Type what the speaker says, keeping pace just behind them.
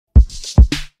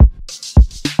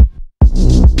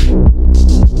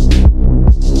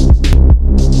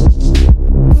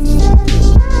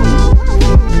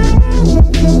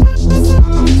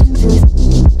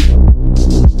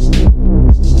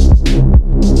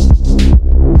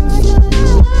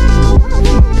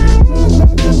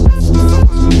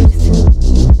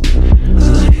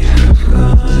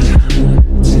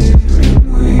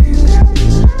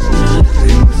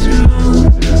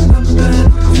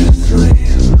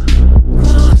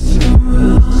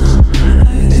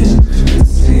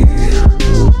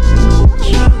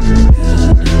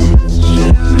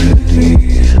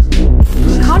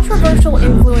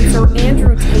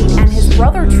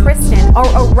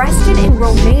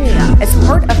as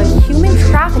part of a human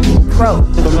trafficking probe.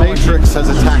 The Matrix has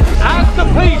attacked. Ask the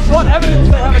police what evidence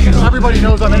they have against. Everybody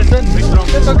knows I'm innocent.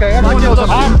 It's okay. Everyone knows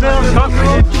I'm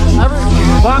innocent.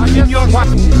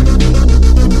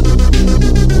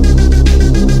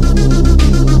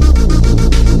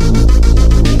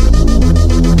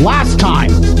 Last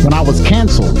time, when I was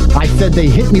canceled, I said they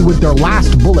hit me with their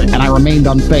last bullet and I remained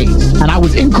unfazed. And I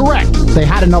was incorrect. They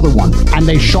had another one and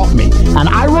they shot me. And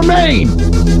I remain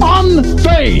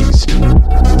unfazed.